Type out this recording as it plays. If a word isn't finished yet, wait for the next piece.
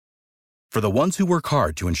For the ones who work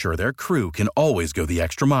hard to ensure their crew can always go the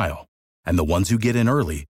extra mile, and the ones who get in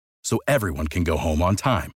early so everyone can go home on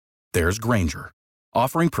time, there's Grainger,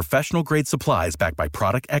 offering professional-grade supplies backed by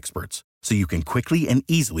product experts so you can quickly and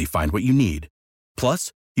easily find what you need.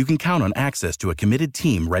 Plus, you can count on access to a committed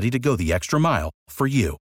team ready to go the extra mile for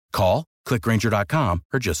you. Call, click Grainger.com,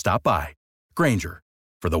 or just stop by. Grainger,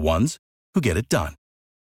 for the ones who get it done.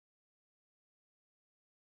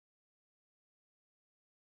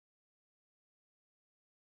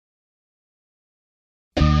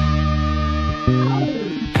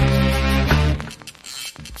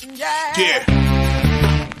 Yeah.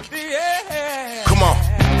 Come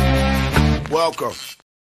on. Welcome.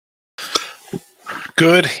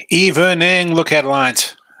 Good evening. Look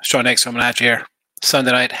headlines. Sean X coming at you here.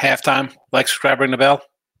 Sunday night, halftime. Like, subscribe, ring the bell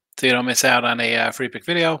so you don't miss out on a free pick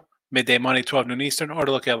video. Midday Monday, 12 noon Eastern, or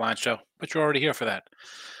the Look Headlines show. But you're already here for that.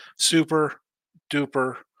 Super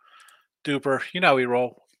duper duper. You know we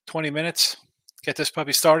roll 20 minutes. Get this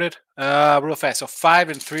puppy started real fast. So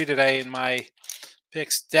 5-3 today in my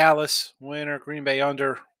picks. Dallas, winner. Green Bay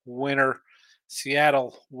under, winner.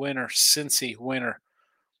 Seattle, winner. Cincy, winner.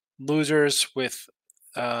 Losers with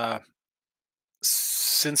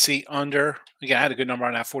Cincy under. Again, I had a good number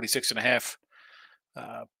on that, 46.5.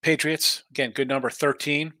 Patriots, again, good number,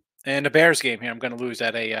 13. And the Bears game here, I'm going to lose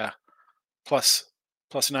at a plus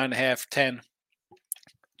 9.5, 10.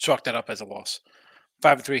 Chalk that up as a loss.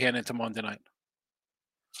 5-3 heading into Monday night.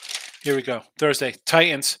 Here we go. Thursday,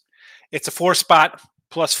 Titans. It's a 4 spot,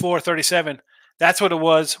 plus 437. That's what it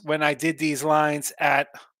was when I did these lines at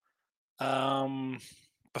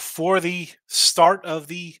before the start of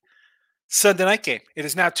the Sunday night game. It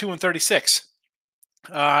is now 2-36.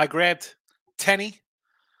 I grabbed Tenney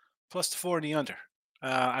plus the 4 in the under.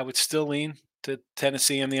 I would still lean to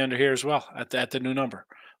Tennessee in the under here as well at the new number.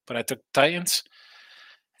 But I took Titans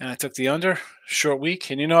and I took the under. Short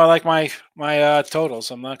week. And you know I like my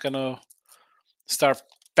totals. I'm not going to start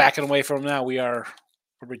backing away from them now. We are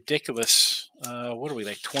ridiculous. What are we,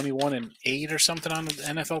 like 21-8 or something on the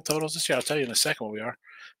NFL totals this year? I'll tell you in a second what we are.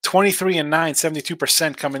 23-9,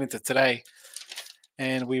 72% coming into today.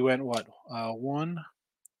 And we went, what, 1-1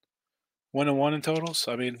 in totals?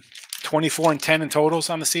 I mean, 24-10 in totals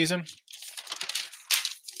on the season.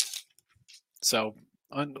 So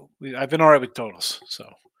I've been all right with totals. So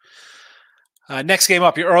next game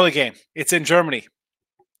up, your early game. It's in Germany.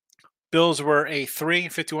 Bills were a 3,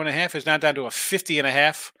 51.5. It's now down to a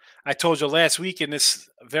 50.5. I told you last week in this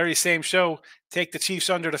very same show, take the Chiefs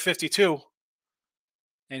under the 52.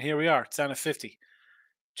 And here we are. It's down to 50.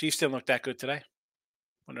 Chiefs didn't look that good today.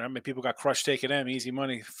 Wonder how many people got crushed taking them. Easy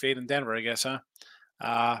money. Fade in Denver, I guess, huh?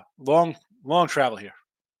 Long travel here.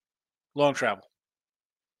 Long travel.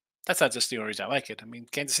 That's not just the only reason I like it. I mean,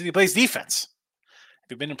 Kansas City plays defense.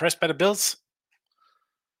 Have you been impressed by the Bills?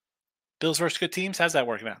 Bills versus good teams? How's that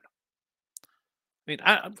working out? I mean,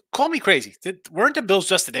 call me crazy. Weren't the Bills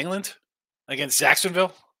just in England against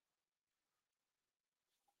Jacksonville?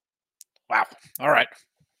 Wow. All right.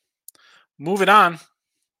 Moving on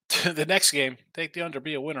to the next game. Take the under,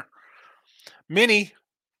 be a winner. Mini,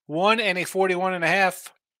 1 and a 41.5.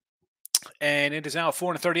 And it is now a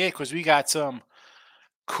 4-38 because we got some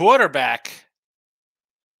quarterback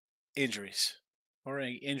injuries. Or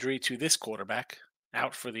an injury to this quarterback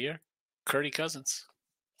out for the year. Kirk Cousins.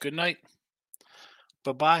 Good night.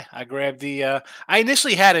 Bye-bye. I grabbed the I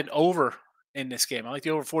initially had an over in this game. I like the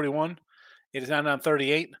over 41. It is now down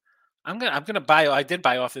 38. I'm gonna buy. I did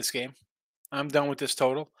buy off this game. I'm done with this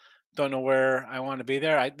total. Don't know where I want to be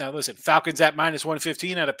there. Now listen, Falcons at minus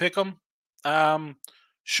 115 at a pick 'em.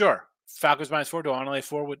 Sure. Falcons minus 4. Do I want to lay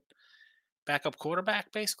 4 with backup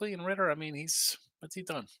quarterback basically in Ritter? I mean, what's he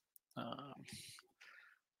done?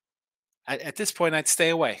 At this point, I'd stay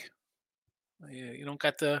away. You don't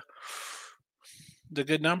got the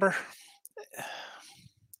good number.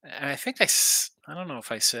 And I think I don't know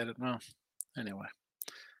if I said it. No. Anyway,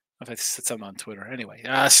 if I said something on Twitter. Anyway,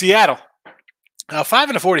 Seattle.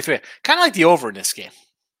 5-43. Kind of like the over in this game.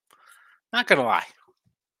 Not going to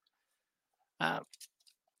lie.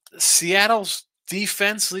 Seattle's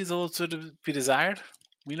defense leaves a little to be desired.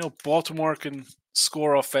 We know Baltimore can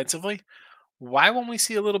score offensively. Why won't we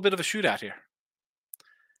see a little bit of a shootout here?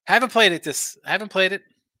 Haven't played it.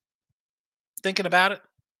 Thinking about it.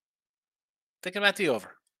 Thinking about the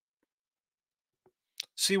over.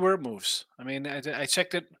 See where it moves. I mean, I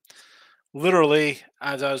checked it literally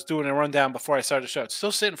as I was doing a rundown before I started the show. It's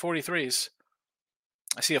still sitting 43s.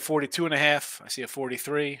 I see a 42.5. I see a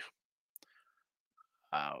 43.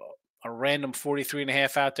 A random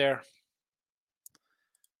 43.5 out there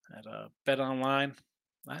at Bet Online.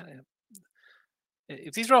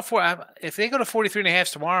 If these are all if they go to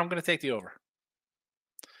 43.5 tomorrow, I'm going to take the over.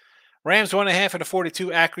 Rams 1.5 at a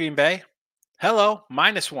 42 at Green Bay. Hello,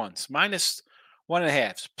 minus ones, minus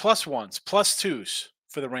 1.5s, plus ones, plus twos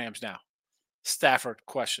for the Rams now. Stafford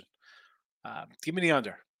question. Give me the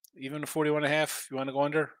under. Even the 41.5, you want to go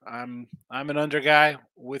under? I'm an under guy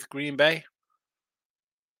with Green Bay.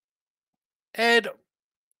 And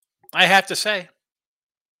I have to say,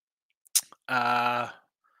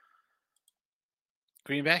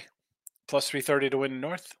 Green Bay plus 330 to win the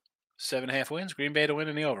North, 7.5 wins. Green Bay to win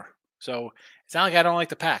in the over. So it's not like I don't like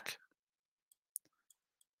the Pack.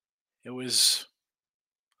 It was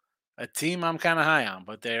a team I'm kind of high on,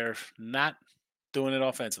 but they're not doing it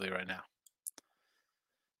offensively right now.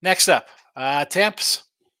 Next up, Tampa.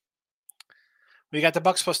 We got the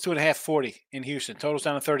Bucks plus 2.5, 40 in Houston. Total's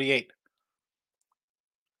down to 38.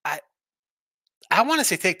 I want to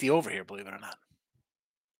say take the over here, believe it or not.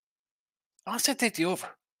 I want to say take the over.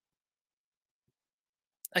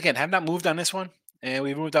 Again, have not moved on this one. And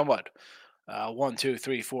we've moved on what? 1, 2,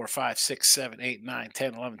 3, 4, 5, 6, 7, 8, 9,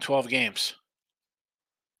 10, 11, 12 games.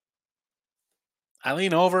 I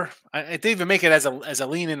lean over. I didn't even make it as a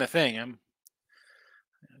lean in the thing. I'm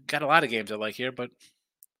got a lot of games I like here, but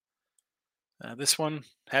this one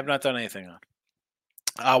have not done anything on.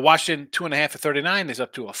 Washington 2.5 at 39 is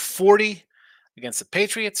up to a 40 against the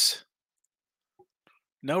Patriots.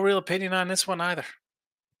 No real opinion on this one either.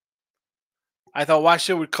 I thought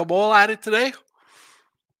Washington would come all at it today,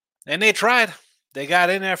 and they tried. They got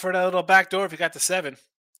in there for that little back door if you got to 7.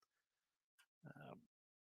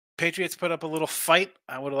 Patriots put up a little fight.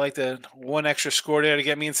 I would have liked one extra score there to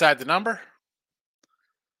get me inside the number.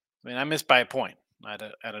 I mean, I missed by a point at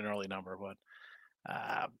an early number, but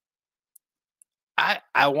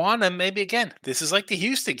I want to maybe again. This is like the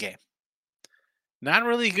Houston game. Not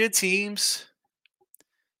really good teams.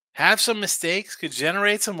 Have some mistakes. Could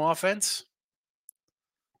generate some offense.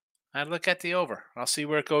 I'd look at the over. I'll see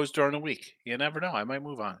where it goes during the week. You never know. I might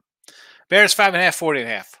move on. Bears 5.5,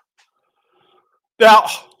 40.5. Now,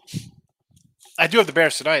 I do have the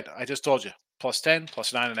Bears tonight. I just told you. Plus 10,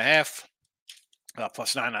 plus 9.5.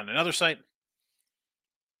 Plus 9 on another site.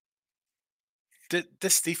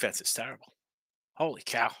 This defense is terrible. Holy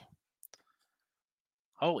cow.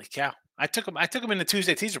 Holy cow. I took them in the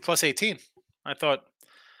Tuesday teaser plus 18. I thought,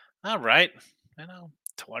 all right,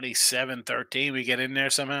 27-13. We get in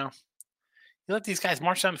there somehow. You let these guys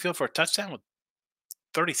march down the field for a touchdown with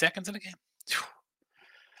 30 seconds in the game?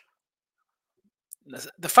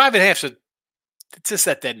 The 5.5 it's just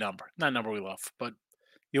that dead number. Not a number we love. But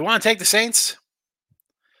you want to take the Saints?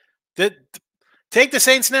 Take the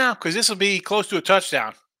Saints now, because this will be close to a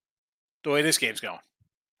touchdown the way this game's going.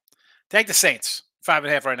 Take the Saints.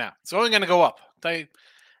 5.5 right now. It's only going to go up.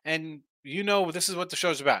 And this is what the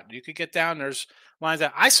show's about. You could get down. There's lines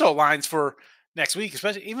out. I saw lines for next week,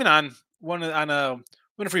 especially even on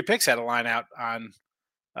Winfrey Picks had a line out on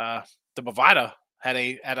the Bovada had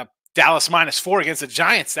a Dallas -4 against the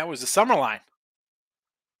Giants. That was the summer line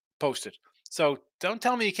posted. So don't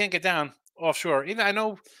tell me you can't get down offshore. Even I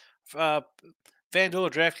know FanDuel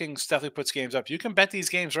or DraftKings definitely puts games up. You can bet these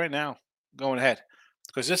games right now going ahead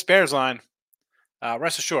because this Bears line,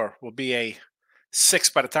 rest assured, will be a 6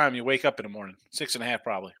 by the time you wake up in the morning. 6.5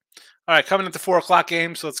 probably. All right, coming into 4 o'clock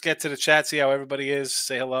games. So let's get to the chat, see how everybody is.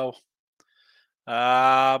 Say hello.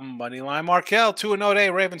 Moneyline Markel, 2-0 today.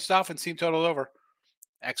 Ravens Dolphins team total over.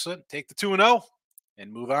 Excellent. Take the 2-0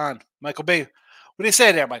 and move on. Michael Bay. What do you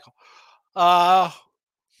say there, Michael?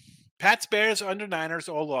 Pats, Bears, under Niners,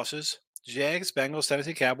 all losses. Jags, Bengals,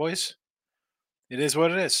 Tennessee Cowboys. It is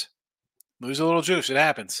what it is. Lose a little juice. It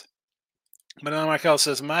happens. But then Markel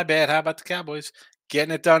says, my bad. How about the Cowboys?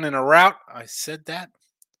 Getting it done in a rout. I said that.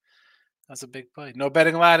 That's a big play. No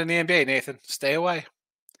betting allowed in the NBA, Nathan. Stay away.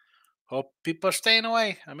 Hope people are staying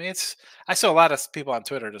away. I mean, I saw a lot of people on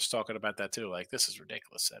Twitter just talking about that too. Like, this is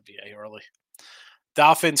ridiculous, NBA early.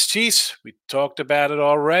 Dolphins, Chiefs. We talked about it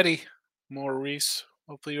already. Maurice.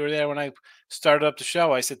 Hopefully you were there when I started up the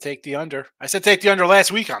show. I said take the under. I said take the under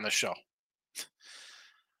last week on the show.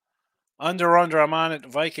 Under, I'm on it.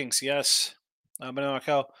 Vikings, yes.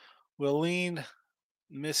 Will lean,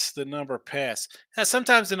 miss the number pass. Now,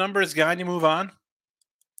 sometimes the number is gone, you move on.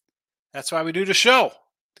 That's why we do the show,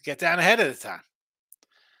 to get down ahead of the time.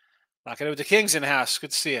 Locking it with the Kings in the house.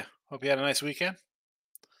 Good to see you. Hope you had a nice weekend.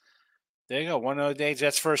 There you go. 1-0 day.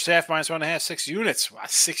 Jets first half, -1.5, 6 units. Wow,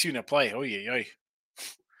 6-unit play. Oh, yeah.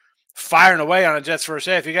 Firing away on the Jets first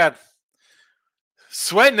half. You got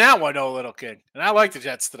sweating that 1-0, little kid. And I like the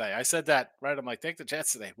Jets today. I said that, right? I'm like, take the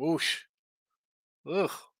Jets today. Whoosh.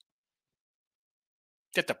 Ugh.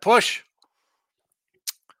 Get the push.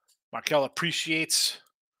 Markel appreciates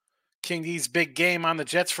King D's big game on the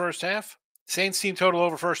Jets first half. Saints team total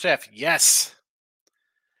over first half. Yes.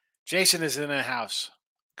 Jason is in the house.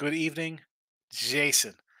 Good evening,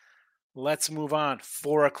 Jason. Let's move on.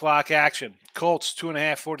 4 o'clock action. Colts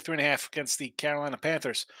 2.5, 43.5 against the Carolina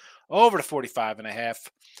Panthers. Over to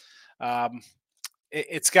 45.5.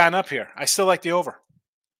 It's gotten up here. I still like the over.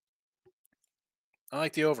 I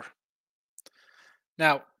like the over.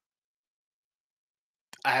 Now,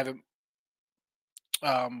 I haven't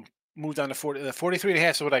moved on to 40. The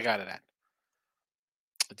 43.5 is what I got it at.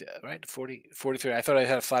 Right? 43. I thought I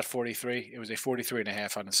had a flat 43. It was a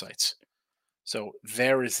 43.5 on the sites. So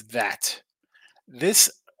there is that. This,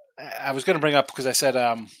 I was going to bring up because I said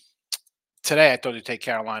today I thought you'd take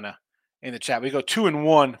Carolina in the chat. We go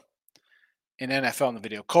 2-1 in NFL in the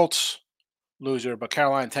video. Colts, loser, but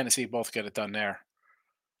Carolina and Tennessee both get it done there.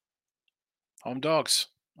 Home dogs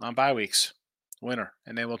on bye weeks, winner.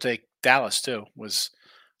 And then we'll take Dallas too.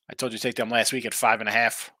 I told you to take them last week at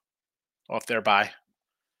 5.5 off their bye.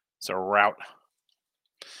 It's a rout.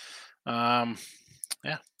 Yeah.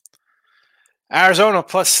 Arizona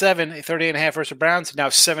 +7, a 38.5 versus the Browns. Now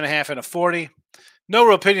 7.5 and a 40. No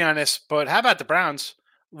real opinion on this, but how about the Browns?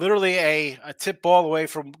 Literally a tip ball away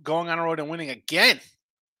from going on the road and winning again.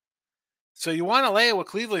 So you want to lay it with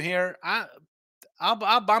Cleveland here? I'm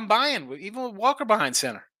buying, even with Walker behind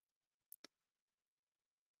center.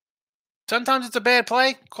 Sometimes it's a bad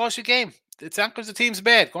play, costs you game. It's not because the team's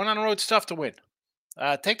bad. Going on the road is tough to win.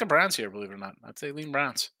 Take the Browns here, believe it or not. I'd say lean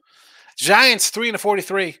Browns. Giants 3 and a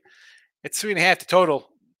 43. It's 3.5 the total.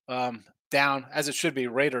 Down as it should be.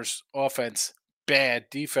 Raiders offense bad,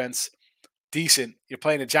 defense decent. You're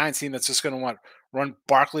playing a Giants team that's just going to run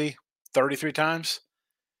Barkley 33 times.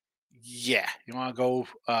 Yeah, you want to go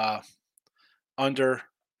under?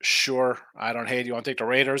 Sure, I don't hate it. You want to take the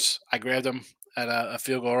Raiders? I grabbed them at a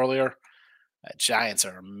field goal earlier. Giants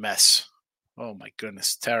are a mess. Oh my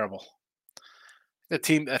goodness, terrible. I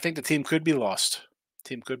think the team could be lost.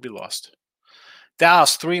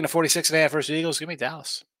 Dallas 3 and a 46.5 versus Eagles. Give me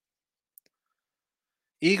Dallas.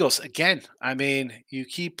 Eagles again. I mean, you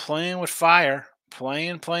keep playing with fire,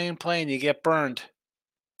 playing. You get burned.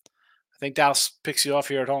 I think Dallas picks you off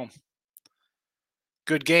here at home.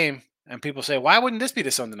 Good game. And people say, why wouldn't this be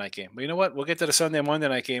the Sunday night game? Well, you know what? We'll get to the Sunday and Monday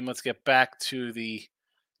night game. Let's get back to the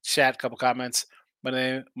chat. Couple comments.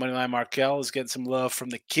 Moneyline Markel is getting some love from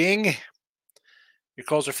the King. Your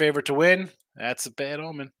Colts are favorite to win. That's a bad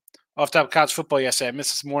omen. Off top of college football yesterday. I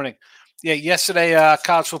missed this morning. Yeah, yesterday,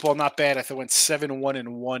 college football, not bad. I think it went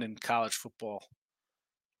 7-1-1 in college football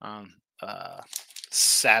on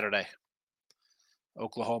Saturday.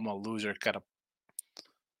 Oklahoma loser. Got a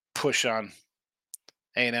push on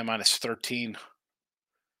A&M minus 13.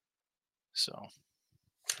 So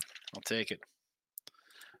I'll take it.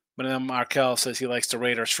 But then Markel says he likes the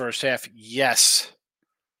Raiders first half. Yes.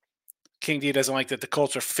 King D doesn't like that the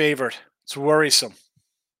Colts are favored. It's worrisome.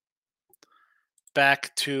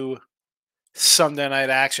 Back to Sunday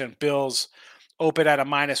night action. Bills open at a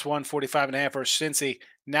minus 145.5 versus Cincy.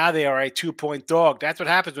 Now they are a 2-point dog. That's what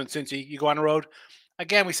happens when Cincy, you go on the road.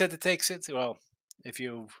 Again, we said to take Cincy. Well, if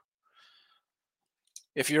you're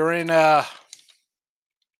in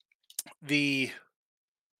the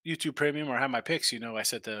YouTube Premium or have my picks, I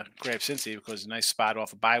said to grab Cincy because it's a nice spot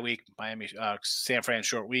off a bye week. Miami, San Fran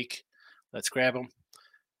short week. Let's grab them.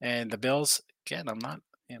 And the Bills, again, I'm not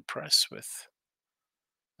impressed with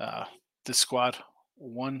this squad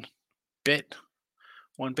one bit.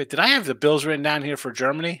 Did I have the Bills written down here for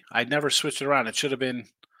Germany? I never switched it around. It should have been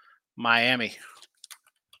Miami.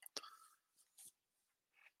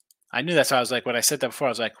 I knew that's why I was like, when I said that before,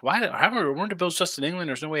 I was like, why? Weren't the Bills just in England?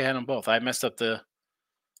 There's no way I had them both. I messed up the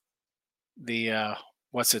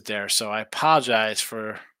what's it there. So I apologize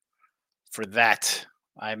for that.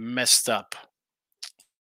 I messed up.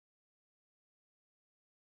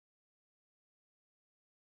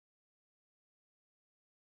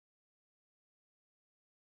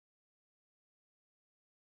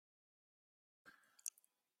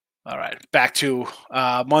 All right, back to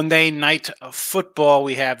Monday night football.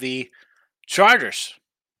 We have the Chargers.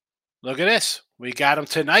 Look at this. We got them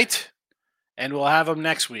tonight, and we'll have them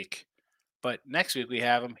next week. But next week we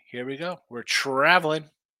have them. Here we go. We're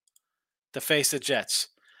traveling to face the Jets.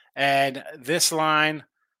 And this line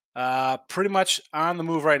pretty much on the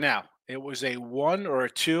move right now. It was a 1 or a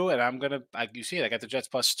 2, and I'm going to – you see it. I got the Jets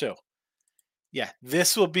 +2. Yeah,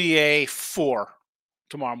 this will be a 4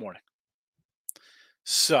 tomorrow morning.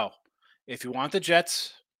 So, if you want the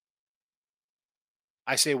Jets,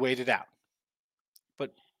 I say wait it out.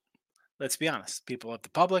 But let's be honest. People at the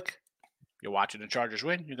public, you're watching the Chargers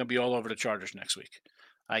win, you're going to be all over the Chargers next week.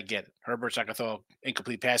 I get it. Herbert's not going to throw an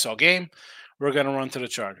incomplete pass all game. We're going to run to the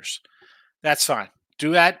Chargers. That's fine.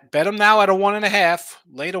 Do that. Bet them now at a 1.5.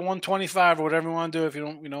 Late a 125 or whatever you want to do if you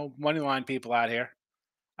don't, money line people out here.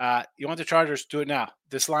 You want the Chargers, do it now.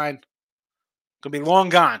 This line going to be long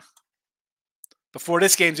gone before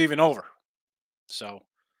this game's even over. So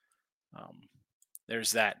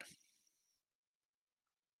there's that.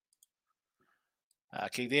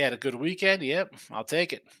 KD had a good weekend. Yep, I'll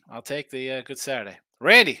take it. I'll take the good Saturday.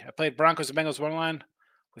 Randy, I played Broncos and Bengals money line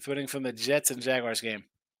with winning from the Jets and Jaguars game.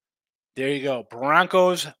 There you go.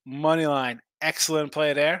 Broncos money line. Excellent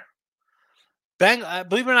play there.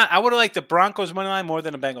 Believe it or not, I would have liked the Broncos money line more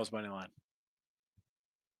than the Bengals money line.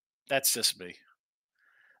 That's just me.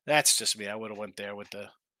 I would have went there with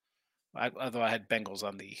although I had Bengals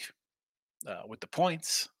on the with the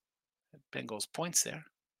points. Bengals points there.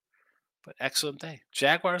 But excellent day.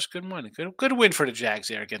 Jaguars, good money. Good win for the Jags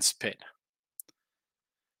there against Pitt.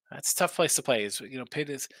 That's a tough place to play. Pitt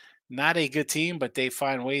is not a good team, but they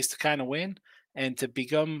find ways to kind of win. And to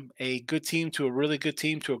become a good team to a really good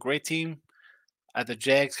team to a great team, the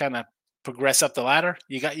Jags kind of progress up the ladder.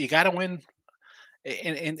 You got to win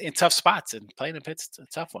in tough spots, and playing in Pitt's a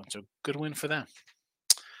tough one. So good win for them.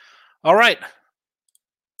 All right.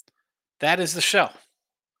 That is the show.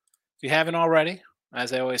 If you haven't already,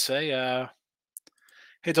 as I always say,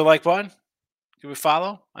 hit the like button. Give me a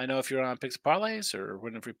follow. I know if you're on Picks and Parlays or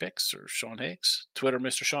Winning Free Picks or Sean Higgs, Twitter,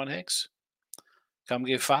 Mr. Sean Higgs. Come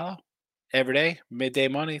give a follow. Every day, midday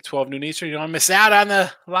money, 12 noon Eastern. You don't want to miss out on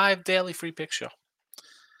the live daily free pick show.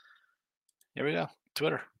 Here we go.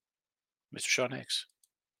 Twitter, Mr. Sean Higgs.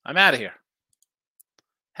 I'm out of here.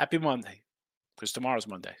 Happy Monday. Because tomorrow's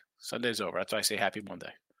Monday. Sunday's over. That's why I say happy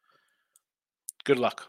Monday. Good luck.